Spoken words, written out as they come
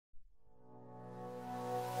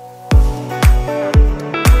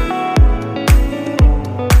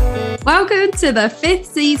Welcome to the 5th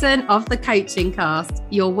season of the Coaching Cast,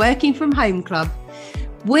 your working from home club.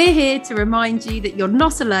 We're here to remind you that you're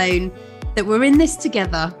not alone, that we're in this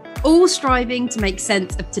together, all striving to make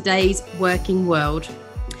sense of today's working world.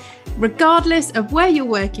 Regardless of where you're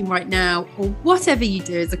working right now or whatever you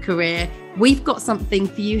do as a career, we've got something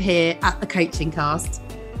for you here at the Coaching Cast.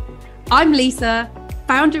 I'm Lisa,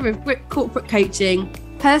 founder of Grip Corporate Coaching,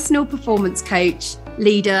 personal performance coach,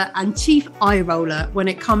 leader and chief eye roller when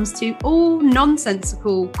it comes to all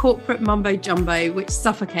nonsensical corporate mumbo jumbo which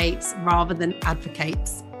suffocates rather than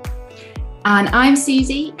advocates. And I'm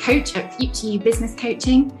Susie, coach at Future You Business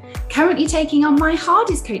Coaching, currently taking on my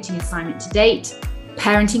hardest coaching assignment to date,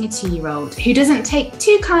 parenting a 2-year-old who doesn't take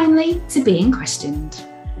too kindly to being questioned.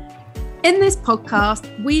 In this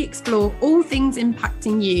podcast, we explore all things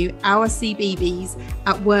impacting you, our CBBs,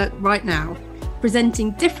 at work right now, presenting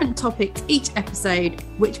different topics each episode,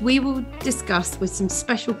 which we will discuss with some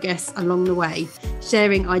special guests along the way,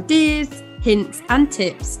 sharing ideas, hints and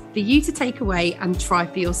tips for you to take away and try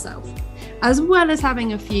for yourself, as well as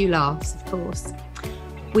having a few laughs, of course.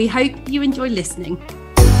 We hope you enjoy listening.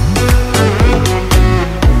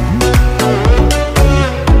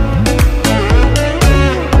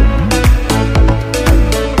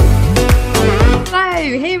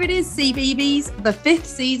 Here it is, CBBS, the 5th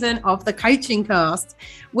season of the Coaching Cast.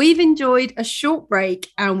 We've enjoyed a short break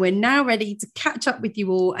and we're now ready to catch up with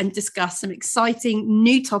you all and discuss some exciting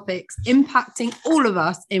new topics impacting all of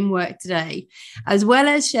us in work today, as well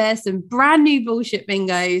as share some brand new bullshit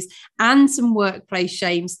bingos and some workplace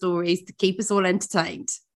shame stories to keep us all entertained.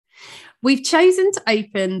 We've chosen to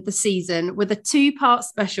open the season with a 2-part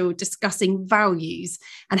special discussing values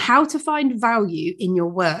and how to find value in your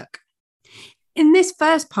work. In this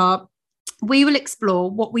first part, we will explore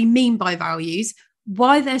what we mean by values,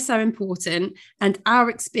 why they're so important, and our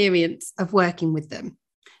experience of working with them.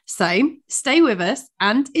 So stay with us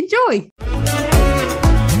and enjoy.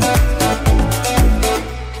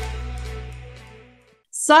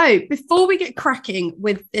 So before we get cracking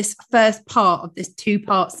with this first part of this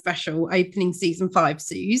 2-part special opening season 5,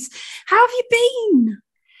 Suze, how have you been?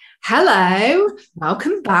 Hello,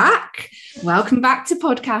 welcome back. Welcome back to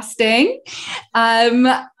podcasting.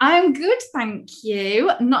 I'm good, thank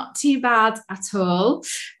you. Not too bad at all.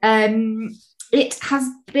 It has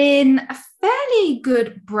been a fairly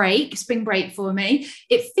good break, spring break for me.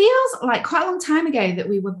 It feels like quite a long time ago that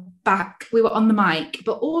we were back, we were on the mic,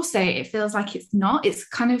 but also it feels like it's not. It's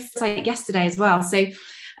kind of like yesterday as well. So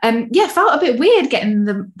it felt a bit weird getting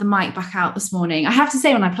the mic back out this morning. I have to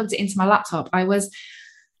say, when I plugged it into my laptop,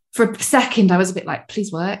 for a second, I was a bit like,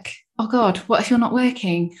 please work. Oh God, what if you're not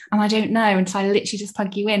working? And I don't know until I literally just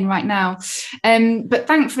plug you in right now. But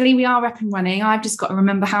thankfully we are up and running. I've just got to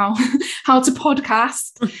remember how to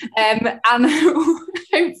podcast and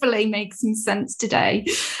hopefully make some sense today.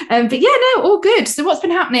 But yeah, no, all good. So what's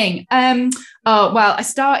been happening? I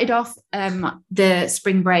started off the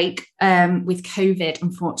spring break with COVID,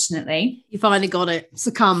 unfortunately. You finally got it,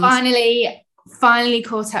 succumbed. Finally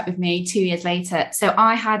caught up with me 2 years later. So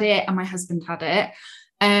I had it and my husband had it.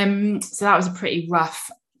 So that was a pretty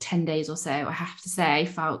rough 10 days or so, I have to say.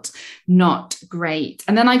 Felt not great.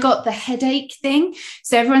 And then I got the headache thing.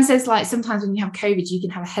 So everyone says, like, sometimes when you have COVID, you can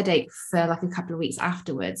have a headache for like a couple of weeks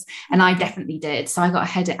afterwards. And I definitely did. So I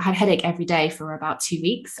had a headache every day for about 2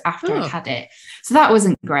 weeks after I'd had it. So that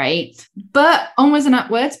wasn't great. But onwards and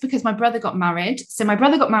upwards, because my brother got married. So my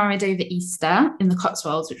brother got married over Easter in the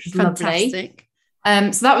Cotswolds, which was fantastic.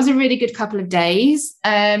 Lovely. So that was a really good couple of days.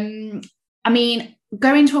 I mean,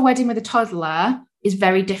 going to a wedding with a toddler is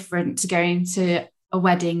very different to going to a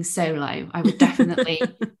wedding solo, I would definitely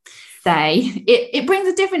say. It brings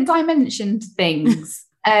a different dimension to things.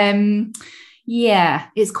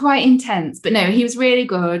 It's quite intense. But no, he was really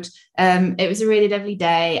good. It was a really lovely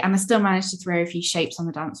day. And I still managed to throw a few shapes on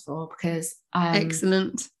the dance floor because...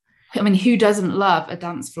 excellent. I mean, who doesn't love a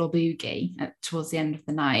dance floor boogie towards the end of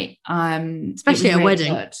the night? Especially a really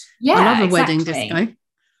wedding. Good. Yeah, I love a wedding disco.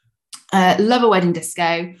 Love a wedding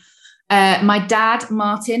disco. My dad,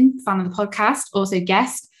 Martin, fan of the podcast, also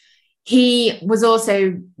guest. He was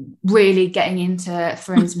also really getting into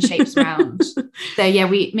throwing some shapes around. So yeah,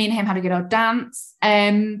 me and him had a good old dance.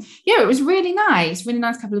 It was really nice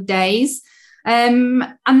couple of days. And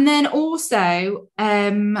then also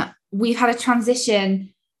we've had a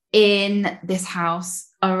transition in this house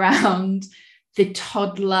around the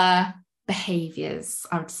toddler behaviors,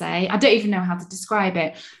 I would say. I don't even know how to describe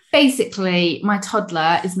it. Basically, my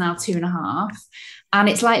toddler is now 2.5, and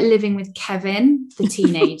it's like living with Kevin, the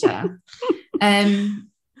teenager.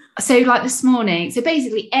 So like this morning, so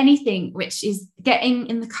basically anything which is getting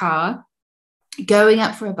in the car, going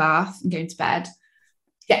up for a bath and going to bed,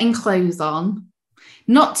 getting clothes on.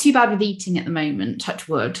 Not too bad with eating at the moment, touch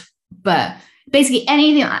wood, but basically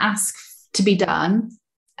anything I ask to be done,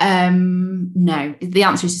 no. The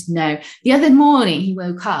answer is just no. The other morning he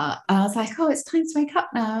woke up and I was like, oh, it's time to wake up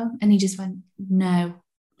now. And he just went, no,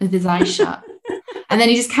 with his eyes shut. And then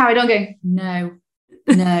he just carried on going, no,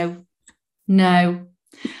 no, no,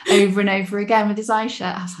 over and over again with his eyes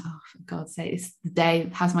shut. I was like, oh, for God's sake, it's the day.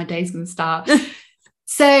 How's my day's going to start?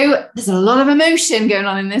 So there's a lot of emotion going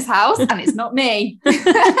on in this house, and it's not me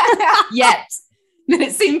yet, but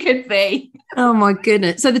it soon could be. Oh my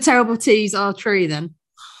goodness. So the terrible twos are true then?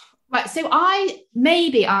 Right. So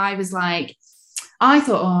I was like, I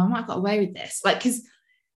thought, oh, I might have got away with this. Like, because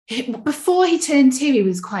before he turned 2, he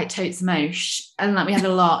was quite totes mosh, and like we had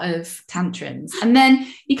a lot of tantrums. And then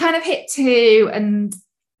he kind of hit 2 and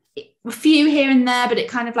a few here and there, but it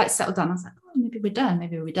kind of like settled down. I was like, oh, maybe we're done.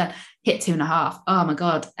 Hit 2.5. Oh my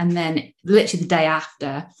God. And then literally the day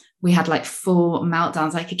after, we had like 4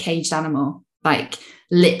 meltdowns, like a caged animal, like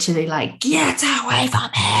literally like, get away from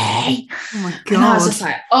me. Oh my God. And I was just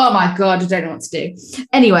like, oh my God, I don't know what to do.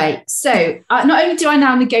 Anyway, so not only do I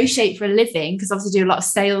now negotiate for a living, because obviously I do a lot of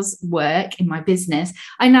sales work in my business,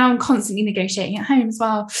 I now am constantly negotiating at home as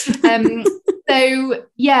well. So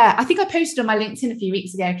yeah, I think I posted on my LinkedIn a few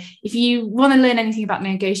weeks ago, if you want to learn anything about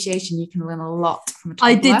negotiation, you can learn a lot from a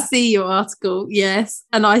toddler. I did see your article, yes.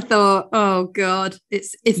 And I thought, oh God,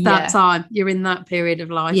 it's that time. You're in that period of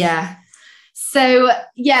life. Yeah. So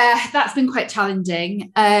yeah, that's been quite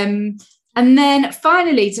challenging. And then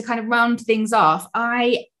finally, to kind of round things off,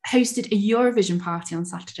 I hosted a Eurovision party on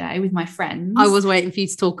Saturday with my friends. I was waiting for you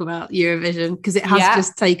to talk about Eurovision because it has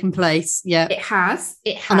just taken place. Yeah, it has.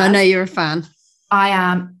 And I know you're a fan. I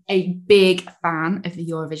am a big fan of the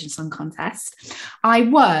Eurovision Song Contest.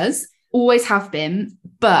 Always have been,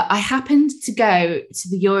 but I happened to go to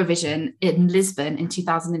the Eurovision in Lisbon in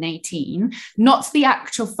 2018, not to the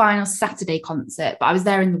actual final Saturday concert, but I was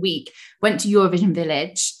there in the week, went to Eurovision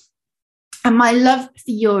Village, and my love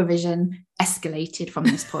for Eurovision escalated from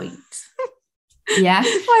this point. Yeah.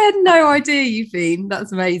 I had no idea you've been.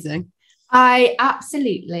 That's amazing. I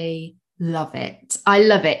absolutely love it. I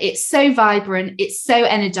love it. It's so vibrant. It's so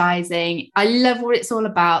energizing. I love what it's all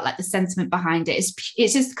about, like the sentiment behind it.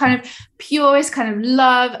 It's just kind of purest kind of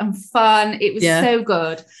love and fun. It was so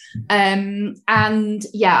good. And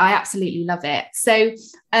yeah, I absolutely love it. So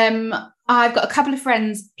I've got a couple of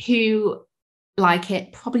friends who like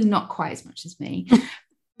it, probably not quite as much as me.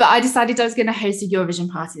 But I decided I was going to host a Eurovision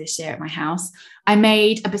party this year at my house. I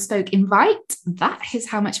made a bespoke invite. That is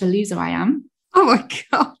how much of a loser I am. Oh my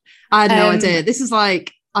God. I had no idea. This is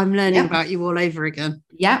like, I'm learning about you all over again.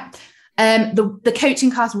 Yeah. The coaching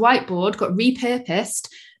cast whiteboard got repurposed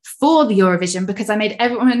for the Eurovision because I made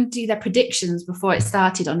everyone do their predictions before it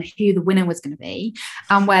started on who the winner was going to be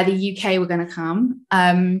and where the UK were going to come.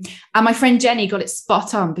 And my friend Jenny got it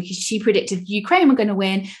spot on because she predicted Ukraine were going to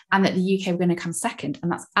win and that the UK were going to come second. And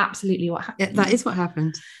that's absolutely what happened. Yeah, that is what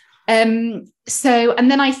happened. And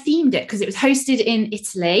then I themed it because it was hosted in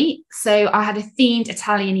Italy. So I had a themed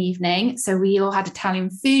Italian evening. So we all had Italian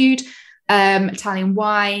food, Italian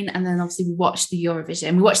wine, and then obviously we watched the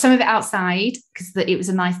Eurovision. We watched some of it outside because it was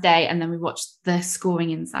a nice day, and then we watched the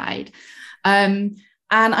scoring inside. And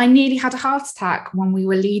I nearly had a heart attack when we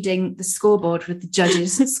were leading the scoreboard with the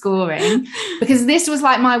judges scoring, because this was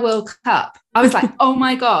like my World Cup. I was like, oh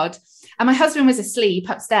my God. And my husband was asleep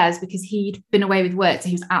upstairs because he'd been away with work. So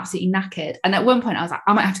he was absolutely knackered. And at one point I was like,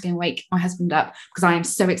 I might have to go and wake my husband up because I am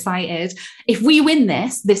so excited. If we win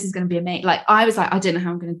this is going to be amazing. Like, I was like, I don't know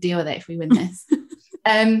how I'm going to deal with it if we win this.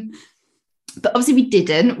 But obviously we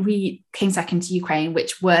didn't. We came second to Ukraine,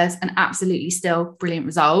 which was an absolutely still brilliant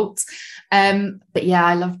result. But yeah,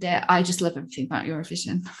 I loved it. I just love everything about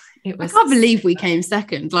Eurovision. I can't believe we came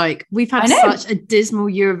second. Like, we've had such a dismal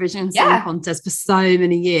Eurovision Song Contest for so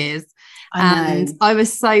many years. I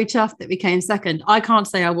was so chuffed that we came second. I can't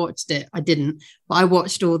say I watched it. I didn't, but I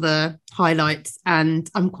watched all the highlights, and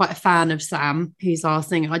I'm quite a fan of Sam, who's our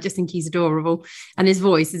singer. I just think he's adorable and his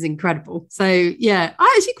voice is incredible. So yeah,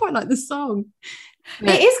 I actually quite like the song.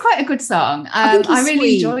 It is quite a good song. I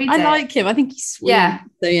really enjoyed it. I like him. I think he's sweet. Yeah.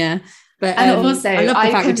 So yeah. But also, I love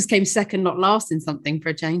the fact we just came second, not last in something for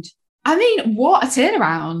a change. I mean, what a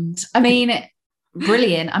turnaround. I mean,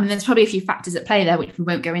 brilliant. I mean, there's probably a few factors at play there, which we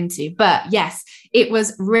won't go into. But yes, it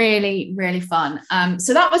was really, really fun.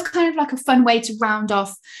 So that was kind of like a fun way to round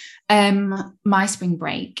off my spring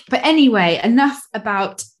break. But anyway, enough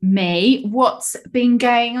about me. What's been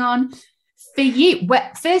going on for you?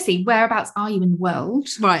 Firstly, whereabouts are you in the world?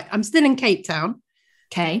 Right. I'm still in Cape Town.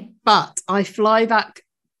 Okay. But I fly back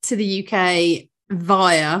to the UK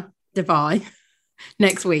via Dubai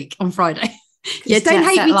next week on Friday. Yeah, don't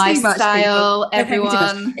hate me too much,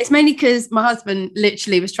 everyone. It's mainly because my husband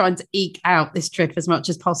literally was trying to eke out this trip as much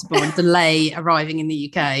as possible and delay arriving in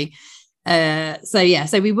the UK.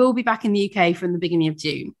 So we will be back in the UK from the beginning of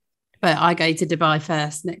June, but I go to Dubai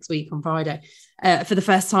first next week on Friday for the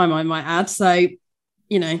first time, I might add. So,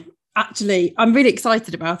 actually, I'm really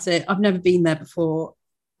excited about it. I've never been there before.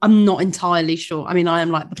 I'm not entirely sure. I mean, I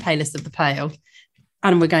am like the palest of the pale,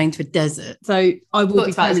 and we're going to a desert. So I will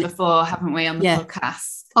be about this before, haven't we, on the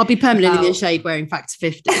podcast? I'll be permanently in the shade wearing Factor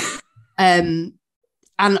 50.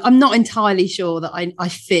 And I'm not entirely sure that I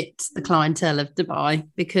fit the clientele of Dubai,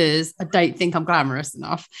 because I don't think I'm glamorous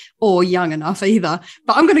enough or young enough either.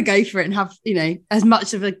 But I'm going to go for it and have, as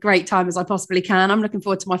much of a great time as I possibly can. I'm looking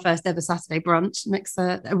forward to my first ever Saturday brunch next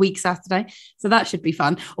a week Saturday. So that should be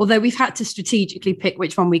fun. Although we've had to strategically pick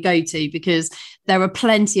which one we go to, because there are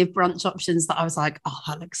plenty of brunch options that I was like, oh,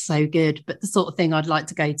 that looks so good. But the sort of thing I'd like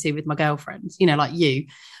to go to with my girlfriends, like you.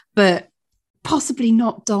 But possibly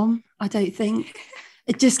not Dom, I don't think.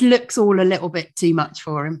 It just looks all a little bit too much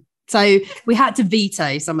for him. So we had to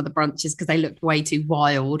veto some of the brunches because they looked way too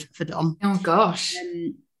wild for Dom. Oh, gosh.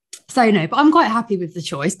 So no, but I'm quite happy with the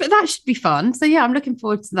choice. But that should be fun. So, yeah, I'm looking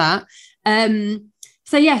forward to that.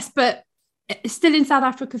 So, yes, but still in South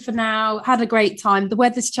Africa for now. Had a great time. The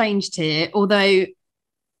weather's changed here, although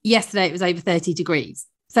yesterday it was over 30 degrees.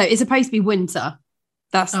 So it's supposed to be winter.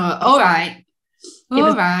 That's all right.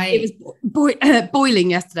 It was boiling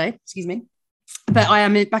yesterday. Excuse me. But I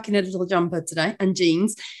am back in a little jumper today and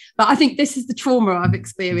jeans. But I think this is the trauma I've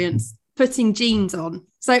experienced, putting jeans on.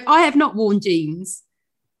 So I have not worn jeans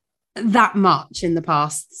that much in the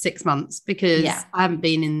past 6 months because I haven't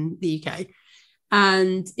been in the UK.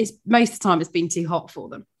 And it's most of the time it's been too hot for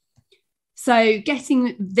them. So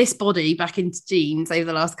getting this body back into jeans over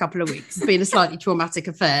the last couple of weeks has been a slightly traumatic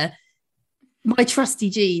affair. My trusty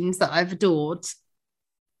jeans that I've adored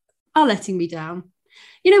are letting me down.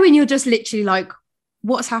 When you're just literally like,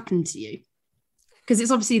 what's happened to you? Because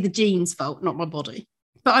it's obviously the jeans' fault, not my body.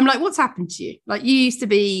 But I'm like, what's happened to you? Like, you used to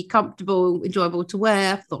be comfortable, enjoyable to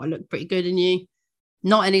wear. Thought I looked pretty good in you.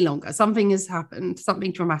 Not any longer. Something has happened.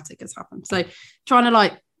 Something traumatic has happened. So trying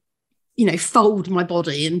to fold my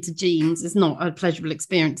body into jeans is not a pleasurable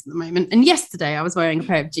experience at the moment. And yesterday I was wearing a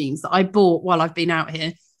pair of jeans that I bought while I've been out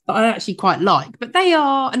here that I actually quite like. But they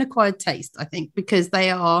are an acquired taste, I think, because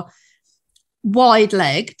they are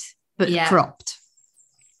wide-legged but cropped,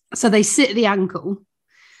 so they sit at the ankle.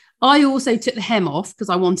 I also took the hem off because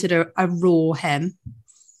I wanted a raw hem,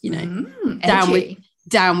 down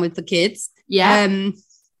with the kids.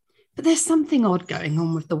 But there's something odd going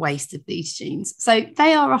on with the waist of these jeans. So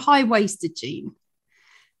they are a high-waisted jean,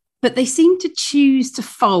 but they seem to choose to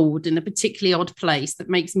fold in a particularly odd place that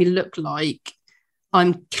makes me look like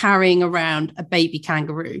I'm carrying around a baby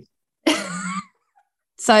kangaroo.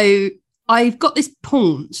 So I've got this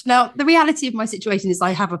paunch. Now, the reality of my situation is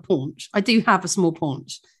I have a paunch. I do have a small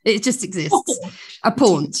paunch. It just exists. A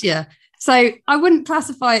paunch, yeah. So I wouldn't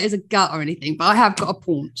classify it as a gut or anything, but I have got a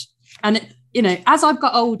paunch. And, as I've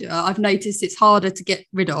got older, I've noticed it's harder to get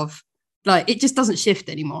rid of. Like, it just doesn't shift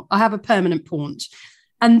anymore. I have a permanent paunch.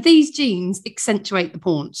 And these jeans accentuate the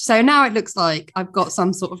paunch. So now it looks like I've got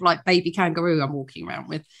some sort of like baby kangaroo I'm walking around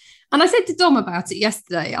with. And I said to Dom about it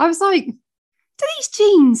yesterday. I was like, do these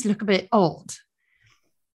jeans look a bit odd?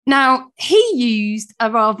 Now, he used a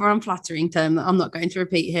rather unflattering term that I'm not going to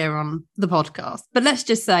repeat here on the podcast, but let's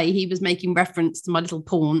just say he was making reference to my little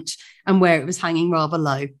paunch and where it was hanging rather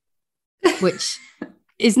low, which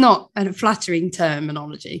is not a flattering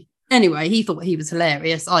terminology. Anyway, he thought he was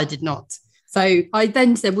hilarious. I did not. So I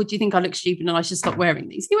then said, well, do you think I look stupid and I should stop wearing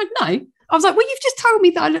these? He went, no. I was like, well, you've just told me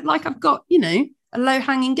that I look like I've got, a low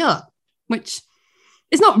hanging gut, which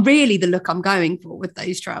is not really the look I'm going for with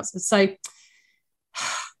those trousers. So I'm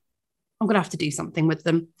going to have to do something with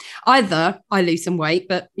them. Either I lose some weight,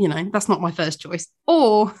 but, that's not my first choice.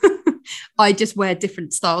 Or I just wear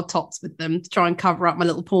different style tops with them to try and cover up my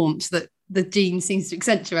little paunch that the jean seems to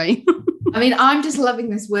accentuate. I mean, I'm just loving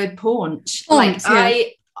this word paunch.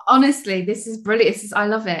 Honestly, this is brilliant. I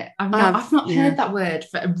love it. I've not heard that word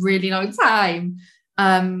for a really long time.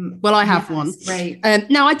 Well, I have one. Great.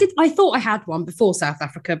 Now I thought I had one before South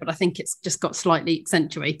Africa, but I think it's just got slightly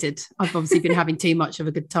accentuated. I've obviously been having too much of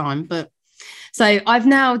a good time, but so I've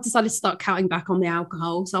now decided to start cutting back on the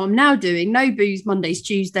alcohol. So I'm now doing no booze Mondays,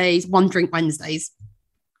 Tuesdays, 1 drink Wednesdays.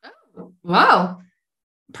 Oh, wow.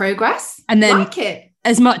 Progress. And then like it.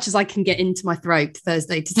 As much as I can get into my throat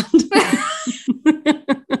Thursday to Sunday.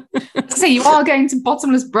 say you are going to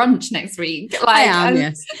bottomless brunch next week. I am,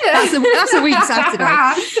 yes. That's a week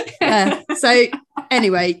Saturday. So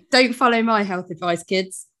anyway, don't follow my health advice,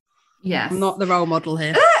 kids. Yes. I'm not the role model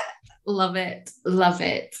here. Love it.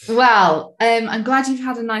 Well, I'm glad you've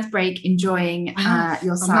had a nice break enjoying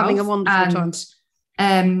yourself. I'm having a wonderful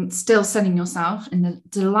time. Still sunning yourself in the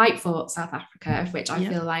delightful South Africa, of which I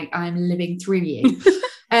feel like I'm living through you.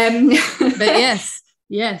 But yes.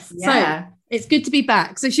 Yeah. So it's good to be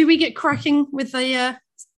back. So should we get cracking with the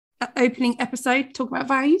opening episode, talk about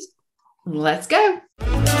values? Let's go.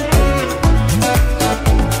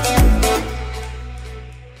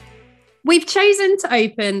 We've chosen to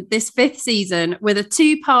open this 5th season with a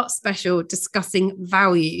 2-part special discussing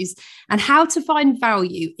values and how to find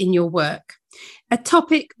value in your work. A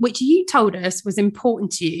topic which you told us was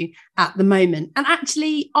important to you at the moment. And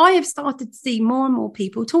actually, I have started to see more and more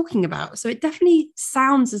people talking about. So it definitely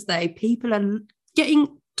sounds as though people are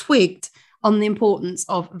getting twigged on the importance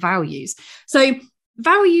of values. So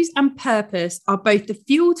values and purpose are both the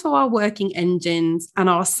fuel to our working engines and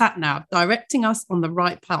our sat-nav, directing us on the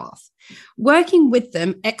right path. Working with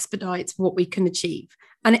them expedites what we can achieve,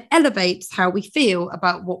 and it elevates how we feel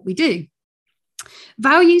about what we do.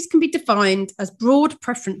 Values can be defined as broad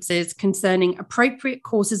preferences concerning appropriate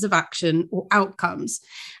courses of action or outcomes.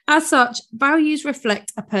 As such, values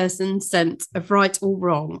reflect a person's sense of right or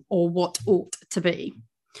wrong, or what ought to be.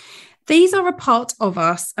 These are a part of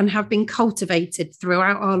us and have been cultivated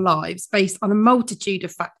throughout our lives based on a multitude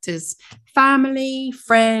of factors: family,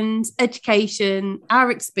 friends, education, our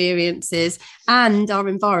experiences, and our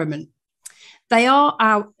environment. They are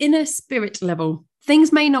our inner spirit level.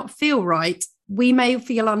 Things may not feel right. We may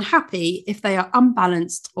feel unhappy if they are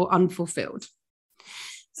unbalanced or unfulfilled.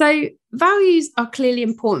 So values are clearly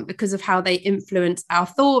important because of how they influence our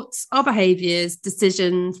thoughts, our behaviours,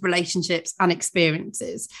 decisions, relationships, and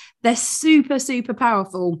experiences. They're super, super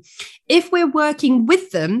powerful. If we're working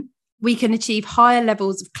with them, we can achieve higher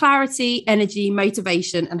levels of clarity, energy,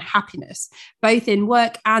 motivation, and happiness, both in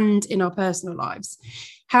work and in our personal lives.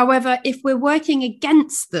 However, if we're working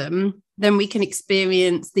against them, then we can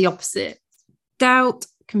experience the opposite: doubt,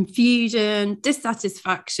 confusion,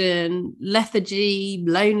 dissatisfaction, lethargy,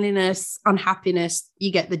 loneliness, unhappiness. You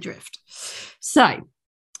get the drift. So,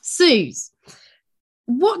 Suze,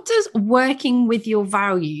 what does working with your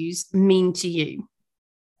values mean to you?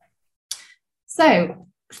 So,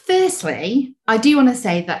 firstly, I do want to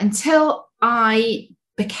say that until I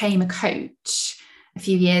became a coach a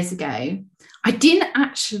few years ago, I didn't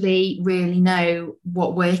actually really know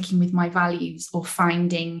what working with my values or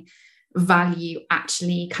finding value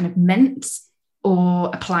actually kind of meant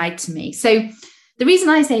or applied to me. So the reason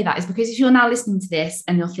I say that is because if you're now listening to this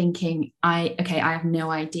and you're thinking, I have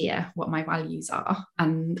no idea what my values are,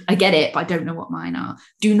 and I get it, but I don't know what mine are,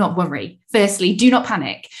 do not worry. Firstly, do not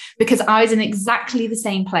panic, because I was in exactly the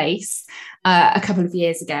same place a couple of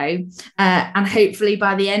years ago. And hopefully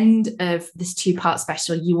by the end of this 2-part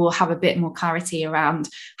special, you will have a bit more clarity around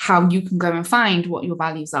how you can go and find what your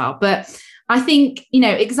values are. But I think,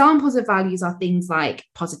 examples of values are things like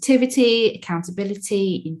positivity,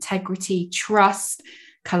 accountability, integrity, trust,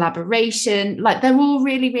 collaboration. Like, they're all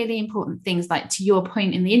really, really important things, like to your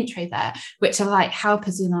point in the intro there, which are like help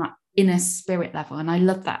us in our inner spirit level. And I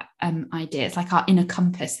love that idea. It's like our inner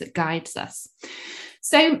compass that guides us.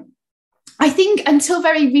 So I think until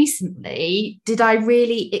very recently, did I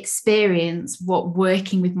really experience what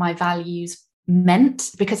working with my values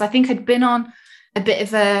meant, because I think I'd been on a bit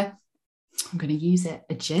of a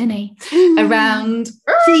journey around.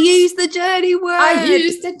 She used the journey word. I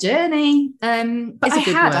used a journey. But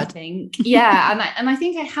I think. Yeah. And I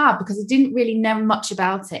think I had, because I didn't really know much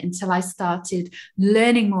about it until I started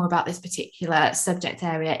learning more about this particular subject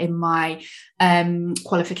area in my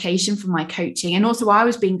qualification for my coaching. And also I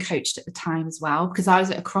was being coached at the time as well, because I was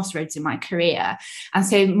at a crossroads in my career. And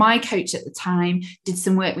so my coach at the time did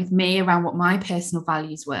some work with me around what my personal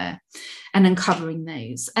values were and uncovering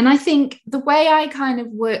those. And I think the way I kind of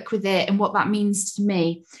work with it and what that means to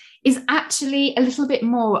me is actually a little bit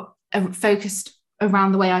more focused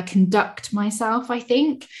around the way I conduct myself, I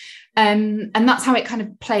think. And that's how it kind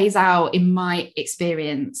of plays out in my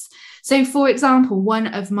experience. So, for example, one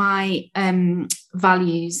of my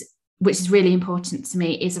values, which is really important to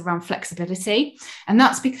me, is around flexibility. And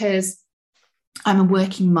that's because I'm a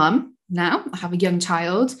working mum now. I have a young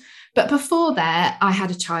child. But before that, I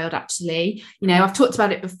had a child, actually. I've talked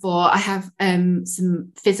about it before. I have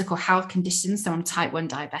some physical health conditions. So I'm type 1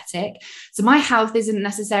 diabetic. So my health isn't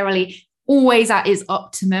necessarily always at its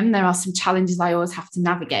optimum. There are some challenges I always have to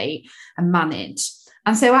navigate and manage.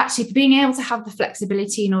 And so actually being able to have the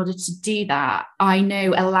flexibility in order to do that, I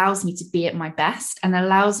know allows me to be at my best and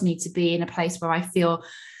allows me to be in a place where I feel,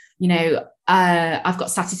 I've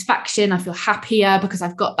got satisfaction, I feel happier because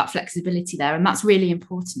I've got that flexibility there. And that's really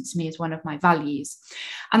important to me as one of my values.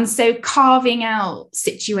 And so carving out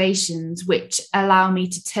situations which allow me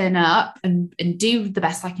to turn up and do the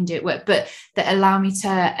best I can do at work, but that allow me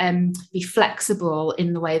to be flexible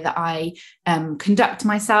in the way that I conduct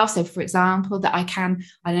myself. So for example, that I can,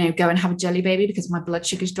 go and have a jelly baby because my blood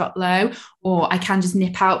sugar's dropped low, or I can just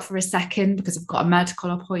nip out for a second because I've got a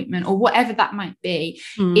medical appointment, or whatever that might be,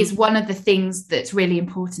 is one of the things that's really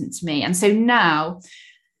important to me. And so now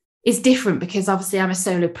it's different because obviously I'm a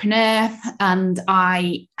solopreneur and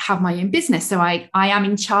I have my own business. So I am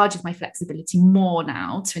in charge of my flexibility more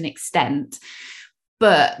now to an extent.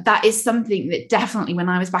 But that is something that definitely when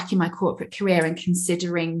I was back in my corporate career and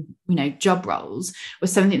considering, job roles,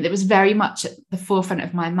 was something that was very much at the forefront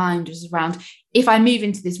of my mind, was around, if I move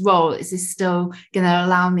into this role, is this still going to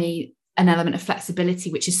allow me an element of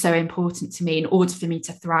flexibility, which is so important to me in order for me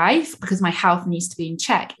to thrive, because my health needs to be in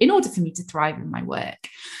check in order for me to thrive in my work.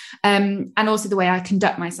 And also the way I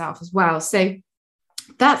conduct myself as well. So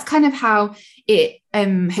that's kind of how it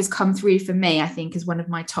has come through for me, I think, as one of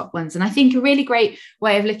my top ones. And I think a really great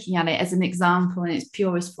way of looking at it as an example in its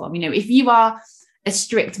purest form, if you are a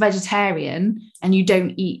strict vegetarian and you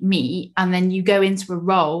don't eat meat, and then you go into a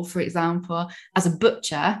role, for example, as a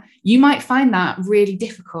butcher, you might find that really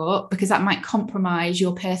difficult because that might compromise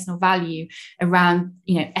your personal value around,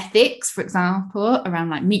 ethics, for example, around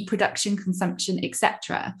like meat production, consumption,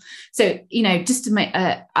 etc. So, just to make,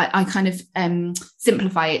 I kind of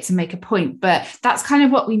simplify it to make a point, but that's kind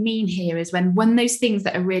of what we mean here, is when those things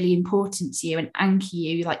that are really important to you and anchor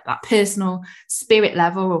you, like that personal spirit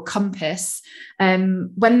level or compass,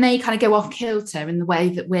 when they kind of go off kilter in the way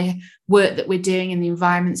that we're doing and the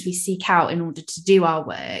environments we seek out in order to do our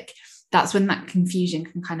work, that's when that confusion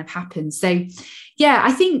can kind of happen. So yeah,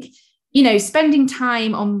 I think, spending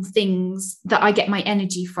time on things that I get my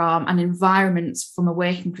energy from and environments from a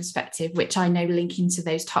working perspective, which I know link into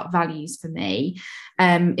those top values for me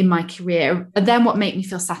in my career, are then what make me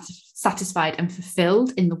feel satisfied and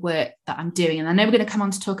fulfilled in the work that I'm doing. And I know we're going to come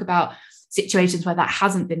on to talk about situations where that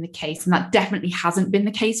hasn't been the case, and that definitely hasn't been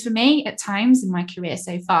the case for me at times in my career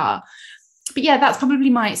so far. But yeah, that's probably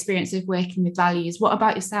my experience of working with values. What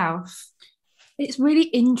about yourself? It's really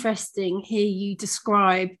interesting here you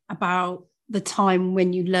describe about the time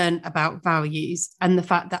when you learn about values and the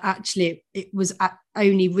fact that actually it was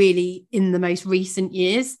only really in the most recent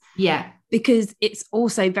years. Yeah. Because it's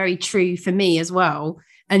also very true for me as well.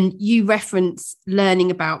 And you reference learning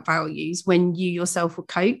about values when you yourself were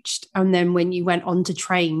coached, and then when you went on to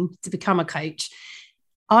train to become a coach.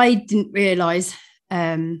 I didn't realise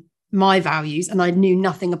my values, and I knew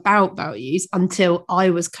nothing about values until I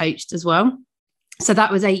was coached as well. So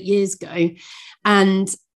that was 8 years ago.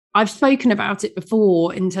 And I've spoken about it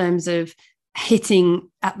before in terms of hitting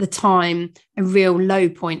at the time a real low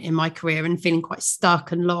point in my career and feeling quite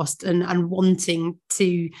stuck and lost and wanting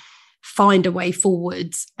to find a way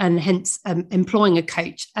forwards, and hence employing a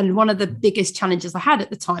coach. And one of the biggest challenges I had at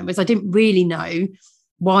the time was I didn't really know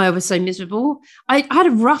why I was so miserable. I had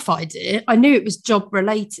a rough idea. I knew it was job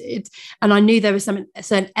related, and I knew there were some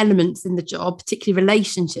certain elements in the job, particularly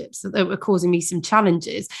relationships, that were causing me some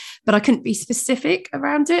challenges, but I couldn't be specific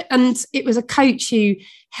around it. And it was a coach who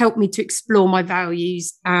helped me to explore my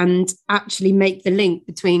values and actually make the link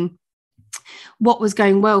between what was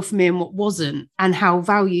going well for me and what wasn't, and how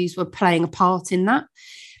values were playing a part in that.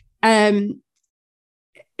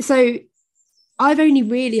 So I've only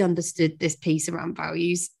really understood this piece around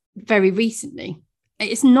values very recently.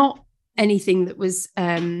 It's not anything that was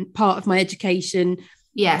part of my education,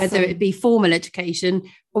 whether it be formal education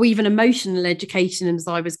or even emotional education as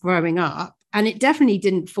I was growing up. And it definitely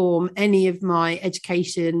didn't form any of my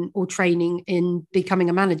education or training in becoming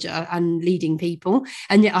a manager and leading people.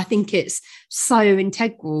 And yet I think it's so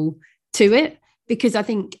integral to it, because I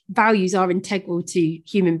think values are integral to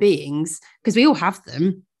human beings because we all have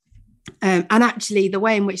them. And actually the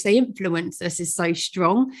way in which they influence us is so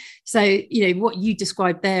strong. So, what you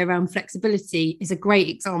described there around flexibility is a great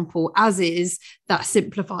example, as is that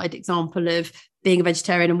simplified example of being a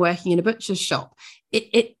vegetarian and working in a butcher's shop.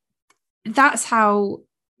 That's how,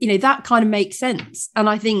 that kind of makes sense. And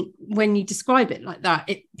I think when you describe it like that,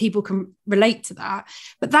 people can relate to that.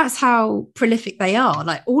 But that's how prolific they are.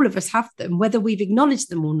 Like, all of us have them, whether we've acknowledged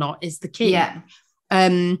them or not is the key. Yeah.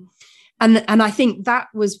 And I think that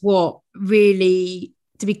was what really,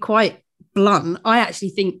 to be quite blunt, I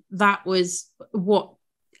actually think that was what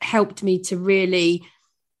helped me to really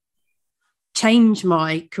changed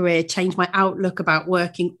my career, changed my outlook about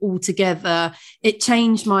working altogether. It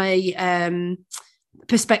changed my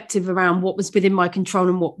perspective around what was within my control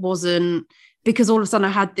and what wasn't, because all of a sudden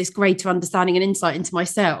I had this greater understanding and insight into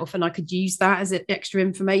myself, and I could use that as extra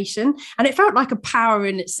information. And it felt like a power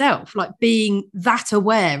in itself, like being that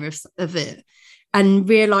aware of it and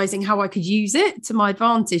realizing how I could use it to my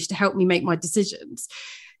advantage to help me make my decisions.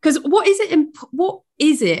 Because what is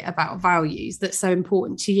it about values that's so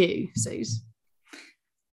important to you, Suze?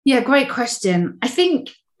 Yeah, great question. I think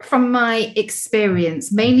from my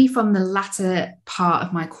experience, mainly from the latter part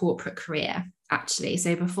of my corporate career, actually,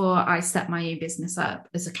 so before I set my own business up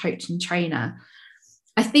as a coach and trainer,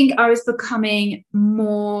 I think I was becoming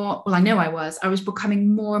more, well, I know I was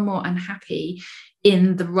becoming more and more unhappy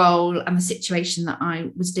in the role and the situation that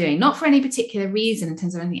I was doing, not for any particular reason in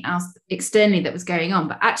terms of anything else externally that was going on,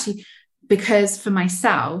 but actually because for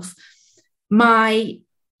myself, and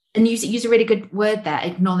use a really good word there,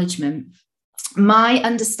 acknowledgement, my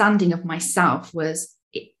understanding of myself was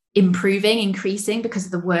increasing because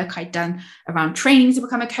of the work I'd done around training to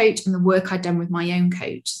become a coach and the work I'd done with my own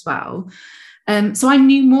coach as well. So I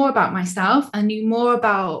knew more about myself. I knew more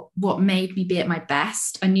about what made me be at my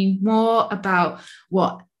best. I knew more about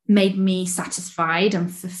what made me satisfied and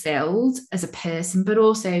fulfilled as a person, but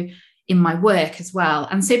also in my work as well.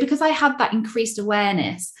 And so because I had that increased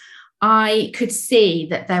awareness, I could see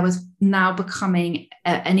that there was now becoming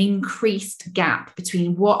an increased gap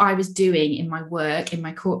between what I was doing in my work, in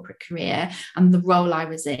my corporate career, and the role I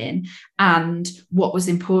was in, and what was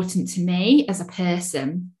important to me as a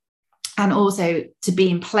person, and also to be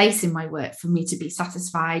in place in my work for me to be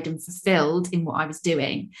satisfied and fulfilled in what I was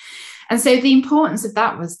doing. And so the importance of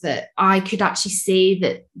that was that I could actually see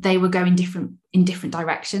that they were going in different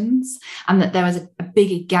directions, and that there was a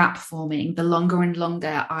bigger gap forming the longer and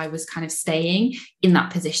longer I was kind of staying in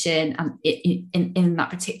that position and in that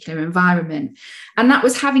particular environment. And that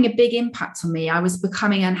was having a big impact on me. I was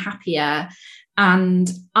becoming unhappier. And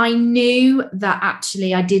I knew that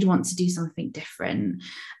actually I did want to do something different.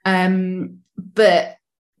 But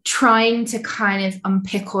trying to kind of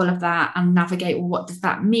unpick all of that and navigate, well, what does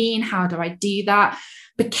that mean? How do I do that?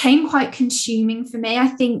 Became quite consuming for me. I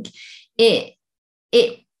think it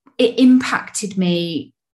impacted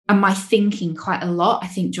me and my thinking quite a lot, I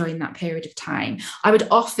think, during that period of time. I would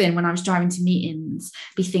often, when I was driving to meetings,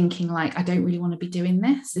 be thinking like, I don't really want to be doing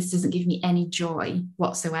this. This doesn't give me any joy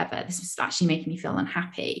whatsoever. This is actually making me feel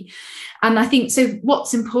unhappy. And I think, so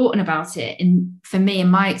what's important about it, for me, in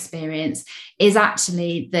my experience, is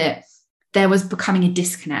actually that there was becoming a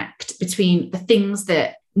disconnect between the things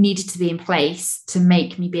that needed to be in place to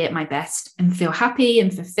make me be at my best and feel happy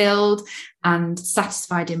and fulfilled and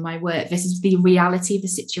satisfied in my work. This is the reality of the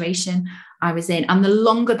situation I was in. And the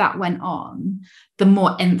longer that went on, the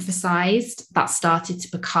more emphasized that started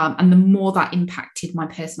to become, and the more that impacted my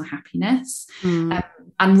personal happiness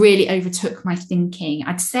and really overtook my thinking,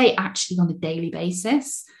 I'd say actually on a daily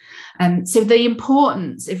basis. So the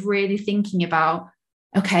importance of really thinking about,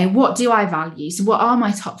 okay, what do I value? So what are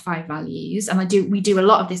my top 5 values? And we do a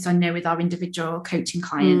lot of this, I know, with our individual coaching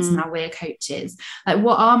clients and our we're coaches. Like,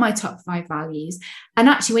 what are my top 5 values? And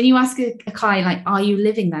actually, when you ask a client, like, are you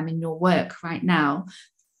living them in your work right now?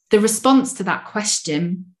 The response to that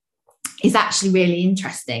question is actually really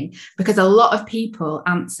interesting, because a lot of people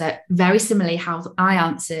answer very similarly how I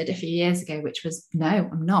answered a few years ago, which was, no,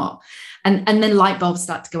 I'm not. And then light bulbs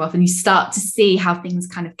start to go off, and you start to see how things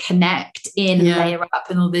kind of connect in and layer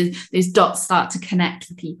up, and all those dots start to connect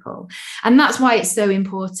for people. And that's why it's so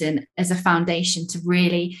important as a foundation to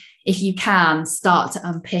really, if you can, start to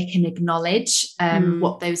unpick and acknowledge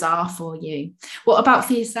what those are for you. What about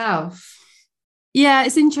for yourself? Yeah,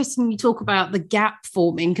 it's interesting you talk about the gap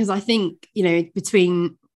forming, because I think,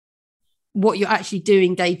 between what you're actually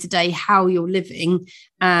doing day to day, how you're living,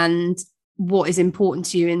 and what is important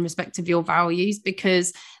to you in respect of your values,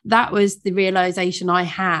 because that was the realization I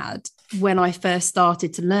had when I first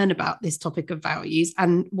started to learn about this topic of values,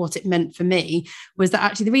 and what it meant for me was that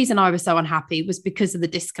actually the reason I was so unhappy was because of the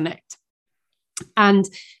disconnect. And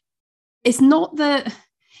it's not that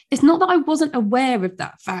I wasn't aware of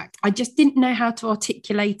that fact. I just didn't know how to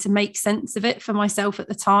articulate to make sense of it for myself at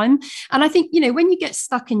the time. And I think, when you get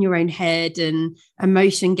stuck in your own head and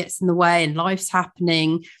emotion gets in the way and life's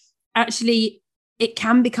happening, actually it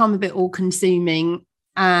can become a bit all-consuming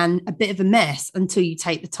and a bit of a mess until you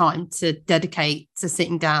take the time to dedicate to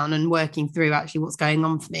sitting down and working through actually what's going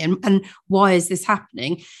on for me and why is this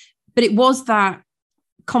happening. But it was that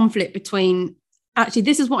conflict between, actually,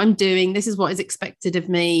 this is what I'm doing. This is what is expected of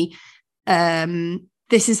me.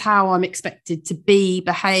 This is how I'm expected to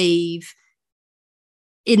behave.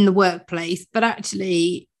 in the workplace, but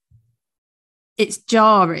actually it's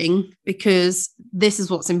jarring because this is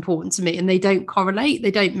what's important to me, and they don't correlate,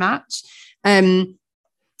 they don't match. And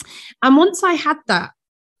once I had that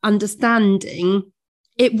understanding,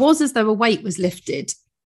 it was as though a weight was lifted,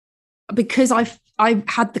 because I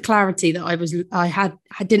had the clarity that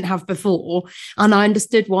I didn't have before, and I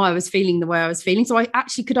understood why I was feeling the way I was feeling. So I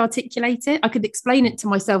actually could articulate it. I could explain it to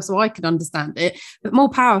myself so I could understand it, but more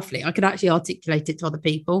powerfully, I could actually articulate it to other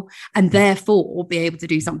people and therefore be able to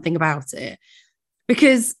do something about it.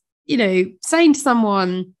 Because, you know, saying to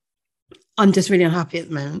someone, I'm just really unhappy at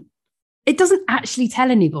the moment, it doesn't actually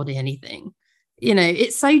tell anybody anything. You know,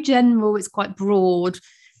 it's so general, it's quite broad.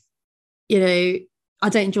 You know, I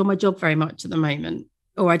don't enjoy my job very much at the moment,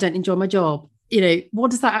 or I don't enjoy my job. You know,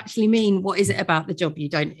 what does that actually mean? What is it about the job you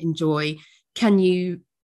don't enjoy? Can you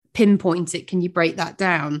pinpoint it? Can you break that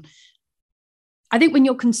down? I think when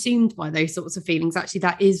you're consumed by those sorts of feelings, actually,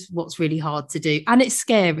 that is what's really hard to do. And it's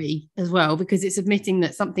scary as well, because it's admitting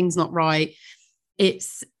that something's not right.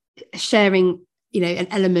 It's sharing, you know, an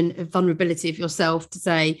element of vulnerability of yourself to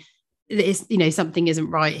say, it's, you know, something isn't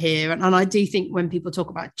right here. And I do think when people talk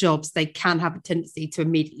about jobs, they can have a tendency to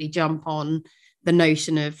immediately jump on the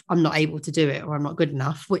notion of I'm not able to do it, or I'm not good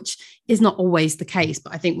enough, which is not always the case.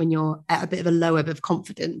 But I think when you're at a bit of a low ebb of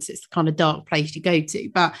confidence, it's the kind of dark place you go to.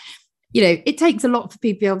 But, you know, it takes a lot for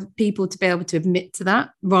people to be able to admit to that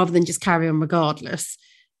rather than just carry on regardless.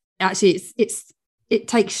 Actually, it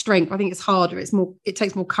takes strength. I think it's harder. It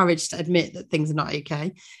takes more courage to admit that things are not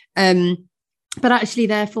okay. But actually,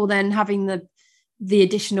 therefore, then having the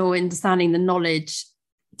additional understanding, the knowledge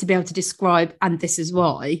to be able to describe, and this is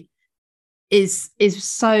why, is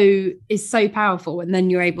so powerful. And then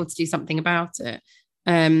you're able to do something about it.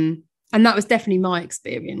 And that was definitely my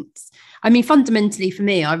experience. I mean, fundamentally for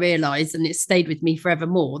me, I realised, and it's stayed with me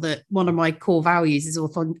forevermore, that one of my core values is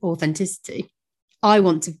authenticity. I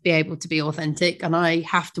want to be able to be authentic, and I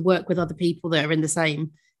have to work with other people that are in the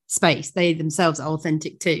same space. They themselves are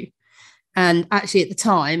authentic too. And actually, at the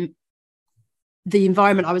time, the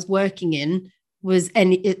environment I was working in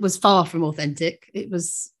it was far from authentic. It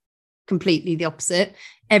was completely the opposite.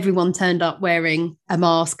 Everyone turned up wearing a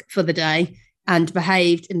mask for the day and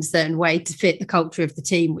behaved in a certain way to fit the culture of the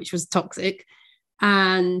team, which was toxic.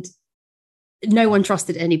 And no one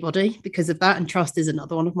trusted anybody because of that. And trust is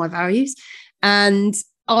another one of my values. And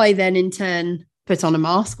I then, in turn, put on a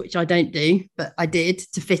mask, which I don't do, but I did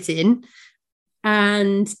to fit in.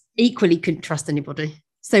 And equally couldn't trust anybody.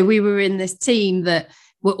 So we were in this team that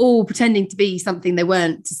were all pretending to be something they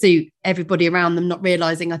weren't to suit everybody around them, not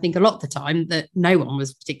realizing, I think, a lot of the time that no one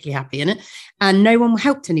was particularly happy in it and no one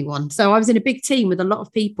helped anyone. So I was in a big team with a lot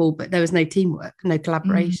of people, but there was no teamwork, no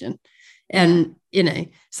collaboration. And, you know,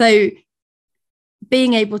 so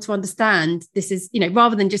being able to understand this is, you know,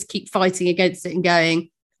 rather than just keep fighting against it and going,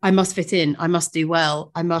 I must fit in, I must do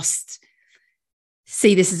well, I must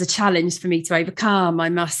see this as a challenge for me to overcome, I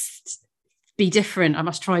must be different, I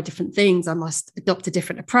must try different things, I must adopt a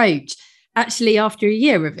different approach. Actually, after a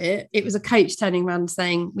year of it, it was a coach turning around and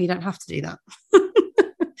saying, we don't have to do that.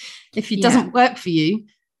 If it doesn't work for you,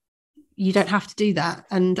 you don't have to do that.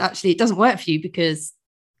 And actually, it doesn't work for you because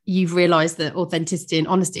you've realized that authenticity and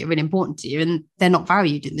honesty are really important to you, and they're not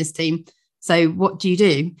valued in this team. So what do?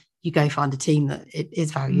 You go find a team that it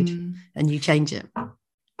is valued and you change it.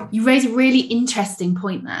 You raise a really interesting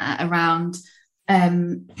point there around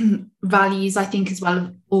values, I think, as well,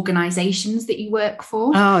 of organisations that you work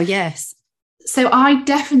for. Oh, yes. So I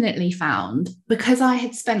definitely found, because I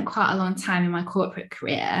had spent quite a long time in my corporate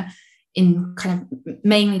career in kind of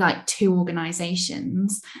mainly like 2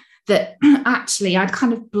 organisations, that actually I'd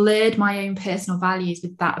kind of blurred my own personal values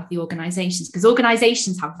with that of the organisations, because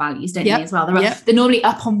organisations have values, don't they, as well? They're normally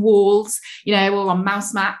up on walls, you know, or on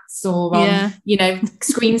mouse mats, or on, you know,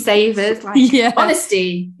 screensavers, like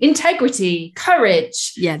honesty, integrity,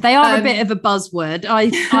 courage. Yeah, they are a bit of a buzzword.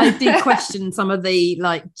 I do question some of the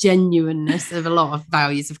like genuineness of a lot of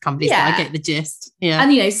values of companies, but I get the gist. Yeah.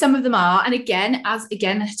 And, you know, some of them are, and again,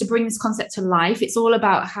 to bring this concept to life, it's all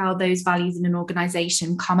about how those values in an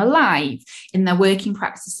organisation come alive in their working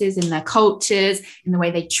practices, in their cultures, in the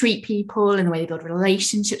way they treat people, in the way they build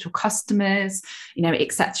relationships with customers, you know,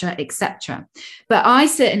 etc., etc. But I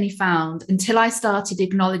certainly found, until I started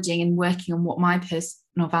acknowledging and working on what my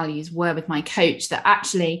personal values were with my coach, that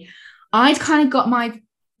actually I'd kind of got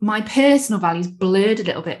my personal values blurred a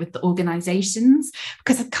little bit with the organizations,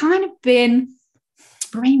 because I've kind of been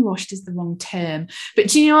brainwashed is the wrong term, but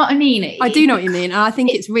do you know what I mean? I do know what you mean. And I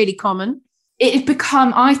think it's really common.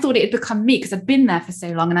 I thought it had become me because I'd been there for so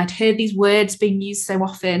long and I'd heard these words being used so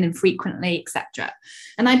often and frequently, etc.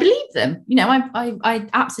 And I believed them, I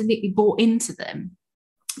absolutely bought into them.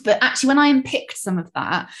 But actually, when I unpicked some of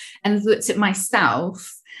that and looked at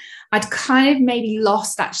myself, I'd kind of maybe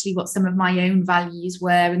lost actually what some of my own values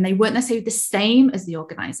were, and they weren't necessarily the same as the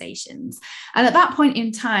organisation's. And at that point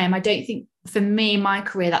in time, I don't think for me, my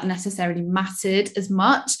career, that necessarily mattered as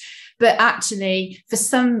much. But actually, for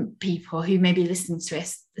some people who may be listening to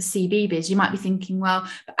us, the CB biz, you might be thinking, well,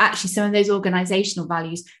 but actually some of those organisational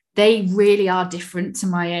values, they really are different to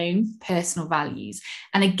my own personal values.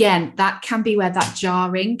 And again, that can be where that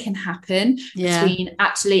jarring can happen between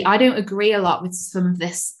actually, I don't agree a lot with some of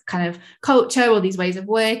this kind of culture or these ways of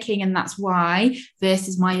working, and that's why,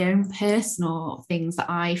 versus my own personal things that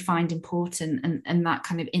I find important and that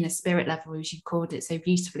kind of inner spirit level, as you called it so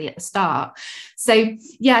beautifully at the start. So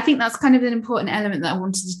yeah, I think that's kind of an important element that I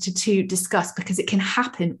wanted to discuss, because it can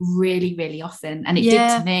happen really, really often. And it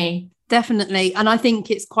did to me. Definitely. And I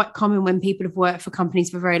think it's quite common when people have worked for companies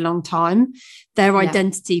for a very long time, their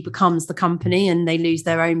identity becomes the company and they lose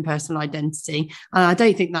their own personal identity. And I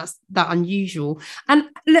don't think that's that unusual. And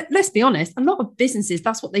let's be honest, a lot of businesses,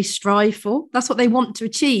 that's what they strive for. That's what they want to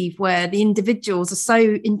achieve, where the individuals are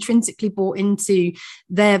so intrinsically bought into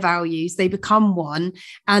their values, they become one,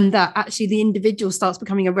 and that actually the individual starts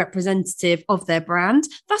becoming a representative of their brand.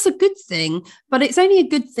 That's a good thing, but it's only a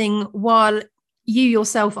good thing while you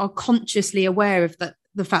yourself are consciously aware of that,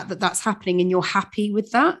 the fact that that's happening, and you're happy with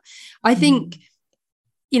that. I think,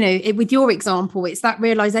 with your example, it's that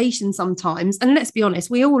realization sometimes, and let's be honest,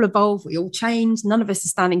 we all evolve, we all change, none of us are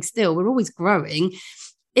standing still, we're always growing.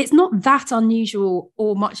 It's not that unusual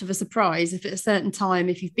or much of a surprise if at a certain time,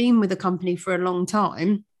 if you've been with a company for a long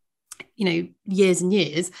time, years and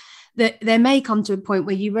years, that there may come to a point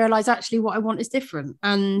where you realize actually what I want is different,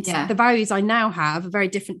 and the values I now have are very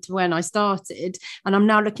different to when I started, and I'm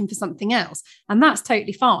now looking for something else, and that's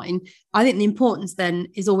totally fine. I think the importance then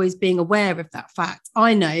is always being aware of that fact.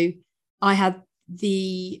 I know I had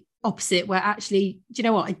the opposite, where actually, do you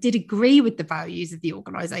know what, I did agree with the values of the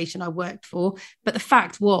organization I worked for, but the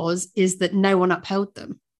fact is that no one upheld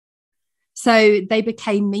them, so they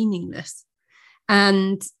became meaningless.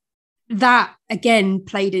 And that again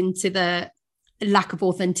played into the lack of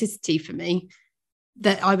authenticity for me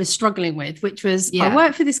that I was struggling with, which was I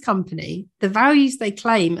work for this company, the values they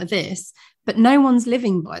claim are this, but no one's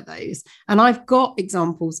living by those. And I've got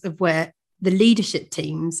examples of where the leadership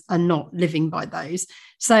teams are not living by those.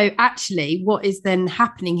 So actually what is then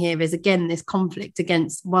happening here is, again, this conflict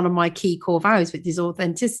against one of my key core values, which is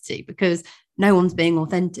authenticity, because no one's being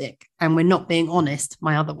authentic and we're not being honest,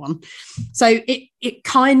 my other one. So it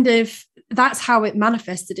kind of, that's how it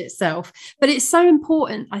manifested itself. But it's so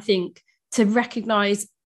important, I think, to recognize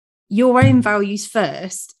your own values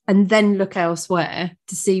first and then look elsewhere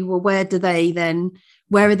to see, well, where are they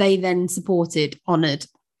then supported, honored?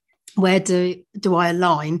 Where do I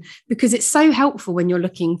align? Because it's so helpful when you're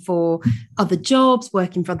looking for other jobs,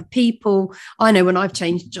 working for other people. I know when I've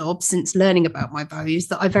changed jobs since learning about my values,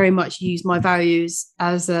 that I very much use my values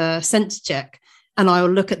as a sense check. And I'll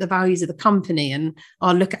look at the values of the company, and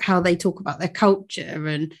I'll look at how they talk about their culture,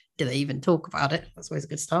 and do they even talk about it? That's always a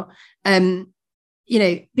good start.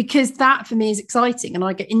 Because that for me is exciting, and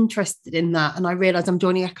I get interested in that, and I realize I'm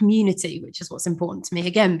joining a community, which is what's important to me,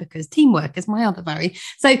 again, because teamwork is my other value.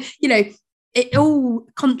 So, it all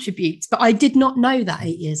contributes, but I did not know that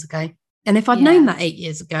 8 years ago. And if I'd known that 8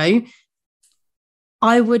 years ago,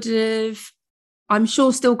 I would have, I'm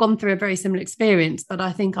sure, still gone through a very similar experience, but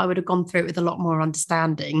I think I would have gone through it with a lot more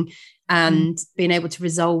understanding and being able to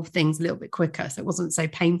resolve things a little bit quicker, so it wasn't so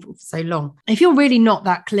painful for so long. If you're really not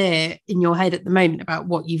that clear in your head at the moment about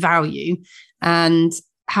what you value and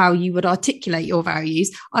how you would articulate your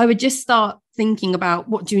values, I would just start thinking about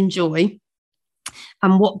what do you enjoy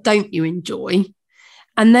and what don't you enjoy,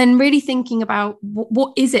 and then really thinking about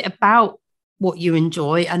what is it about what you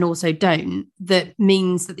enjoy and also don't that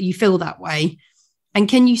means that you feel that way, and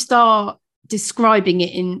can you start describing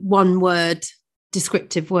it in one word,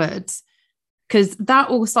 descriptive words, because that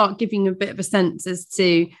will start giving you a bit of a sense as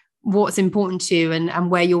to what's important to you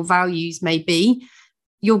and where your values may be.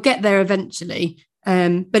 You'll get there eventually,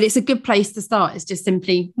 but it's a good place to start. It's just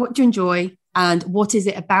simply, what do you enjoy and what is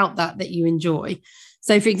it about that you enjoy?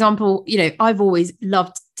 So for example, I've always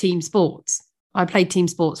loved team sports. I played team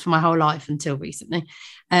sports for my whole life until recently,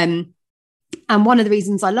 and one of the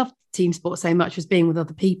reasons I loved team sports so much was being with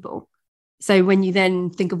other people. So when you then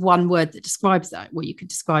think of one word that describes that, well, you could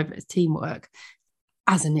describe it as teamwork,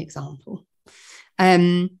 as an example.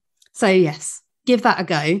 So yes, give that a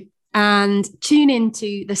go. and tune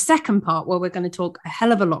into the second part where we're going to talk a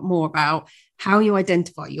hell of a lot more about how you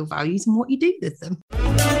identify your values and what you do with them.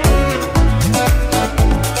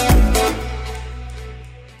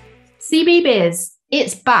 CBBiz,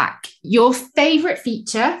 it's back. Your favourite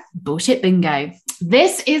feature, Bullshit Bingo.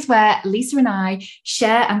 This is where Lisa and I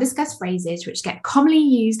share and discuss phrases which get commonly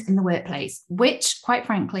used in the workplace, which, quite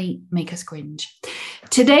frankly, make us cringe.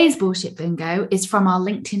 Today's Bullshit Bingo is from our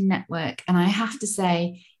LinkedIn network, and I have to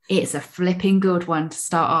say, it's a flipping good one to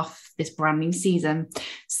start off this brand new season.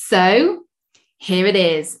 So here it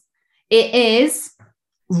is. It is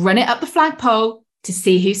run it up the flagpole to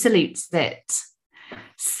see who salutes it.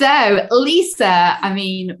 So, Lisa, I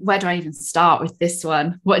mean, where do I even start with this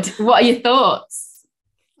one? What are your thoughts?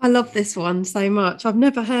 I love this one so much. I've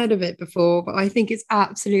never heard of it before, but I think it's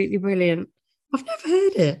absolutely brilliant. I've never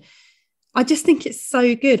heard it. I just think it's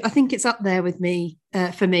so good. I think it's up there with me,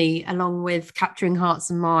 for me, along with capturing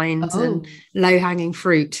hearts and minds and low-hanging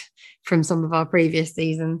fruit from some of our previous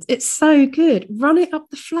seasons. It's so good. Run it up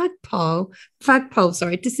the flagpole,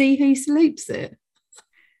 to see who salutes it.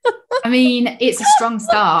 I mean, it's a strong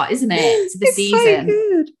start, isn't it, to the season? So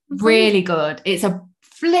good. Really good. It's a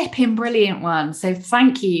flipping brilliant one. So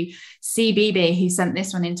thank you, CBB, who sent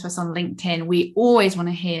this one into us on LinkedIn. We always want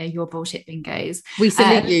to hear your bullshit bingos. We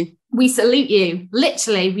salute you. We salute you.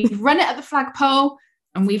 Literally, we've run it at the flagpole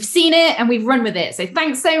and we've seen it and we've run with it. So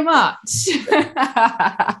thanks so much.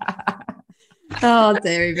 Oh,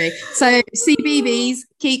 dearie me. So CBBs,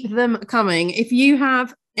 keep them coming. If you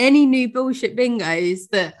have any new bullshit bingos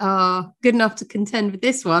that are good enough to contend with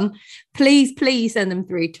this one, please send them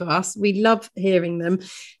through to us. We love hearing them.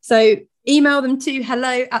 So email them to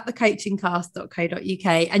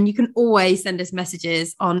hello@thecoachingcast.co.uk, and you can always send us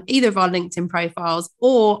messages on either of our LinkedIn profiles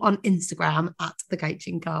or on Instagram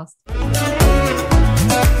 @thecoachingcast.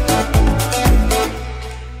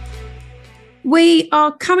 We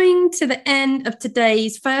are coming to the end of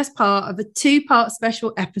today's first part of a two-part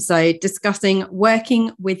special episode discussing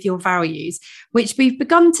working with your values, which we've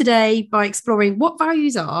begun today by exploring what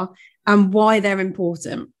values are and why they're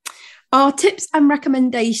important. Our tips and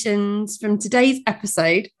recommendations from today's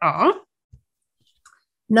episode are: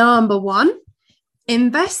 number 1,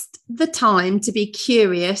 invest the time to be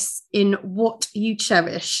curious in what you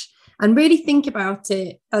cherish. And really think about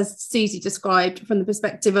it, as Susie described, from the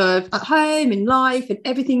perspective of at home, in life, and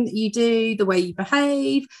everything that you do, the way you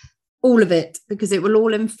behave, all of it, because it will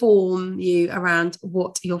all inform you around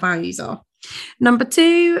what your values are. Number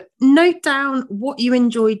 2, note down what you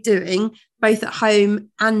enjoy doing, both at home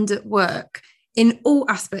and at work, in all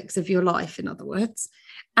aspects of your life, in other words.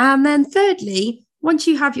 And then thirdly, once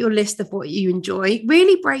you have your list of what you enjoy,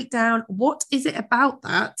 really break down what is it about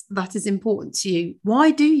that is important to you?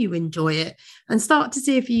 Why do you enjoy it? And start to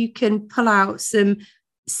see if you can pull out some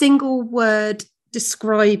single word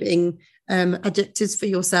describing adjectives for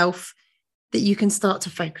yourself that you can start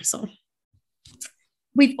to focus on.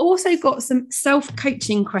 We've also got some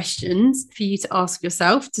self-coaching questions for you to ask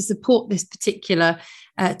yourself to support this particular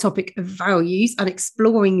topic of values and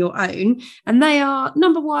exploring your own. And they are: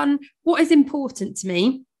 number 1, what is important to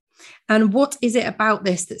me? And what is it about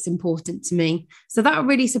this that's important to me? So that will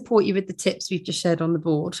really support you with the tips we've just shared on the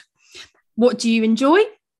board. What do you enjoy?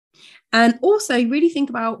 And also really think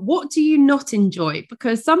about, what do you not enjoy?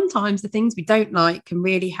 Because sometimes the things we don't like can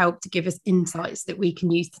really help to give us insights that we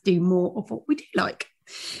can use to do more of what we do like.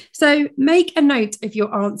 So make a note of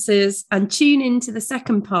your answers and tune into the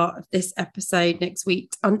second part of this episode next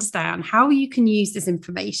week to understand how you can use this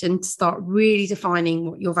information to start really defining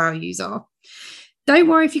what your values are. Don't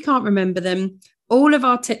worry if you can't remember them. All of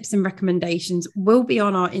our tips and recommendations will be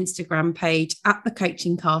on our Instagram page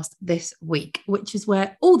 @thecoachingcast this week, which is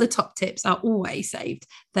where all the top tips are always saved.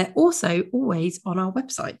 They're also always on our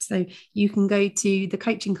website, so you can go to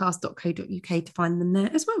thecoachingcast.co.uk to find them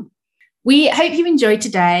there as well. We hope you enjoyed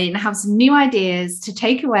today and have some new ideas to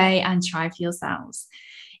take away and try for yourselves.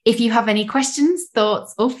 If you have any questions,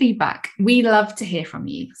 thoughts, or feedback, we love to hear from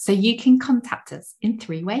you. So you can contact us in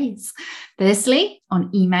 3 ways. Firstly,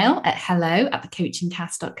 on email at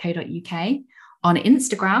hello@thecoachingcast.co.uk, on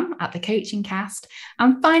Instagram @thecoachingcast,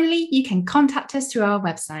 and finally, you can contact us through our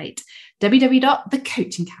website,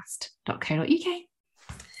 www.thecoachingcast.co.uk.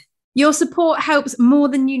 Your support helps more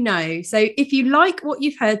than you know. So if you like what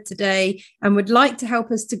you've heard today and would like to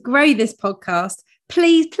help us to grow this podcast,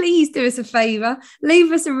 please do us a favour.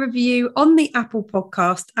 Leave us a review on the Apple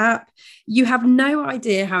Podcast app. You have no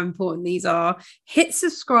idea how important these are. Hit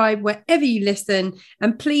subscribe wherever you listen,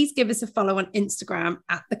 and please give us a follow on Instagram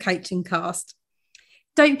 @thecoachingcast.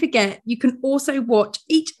 Don't forget, you can also watch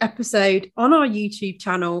each episode on our YouTube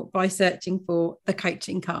channel by searching for The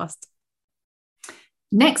Coaching Cast.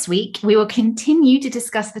 Next week, we will continue to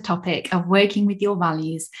discuss the topic of working with your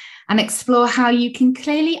values and explore how you can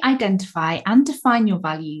clearly identify and define your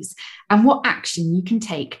values and what action you can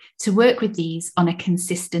take to work with these on a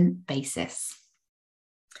consistent basis.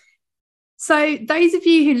 So those of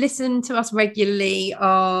you who listen to us regularly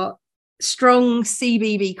are strong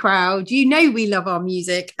CBB crowd. You know we love our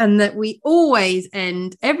music and that we always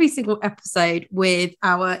end every single episode with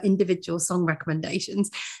our individual song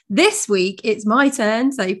recommendations. This week it's my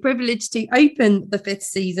turn, so privileged to open the 5th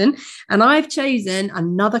season, and I've chosen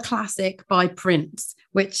another classic by Prince,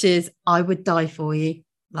 which is I Would Die For You.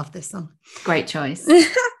 Love this song. Great choice.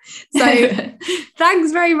 So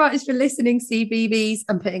thanks very much for listening, CBBS,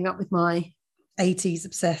 and putting up with my 80s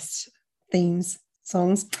obsessed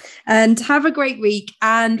songs, and have a great week.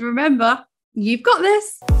 And remember, you've got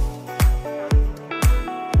this.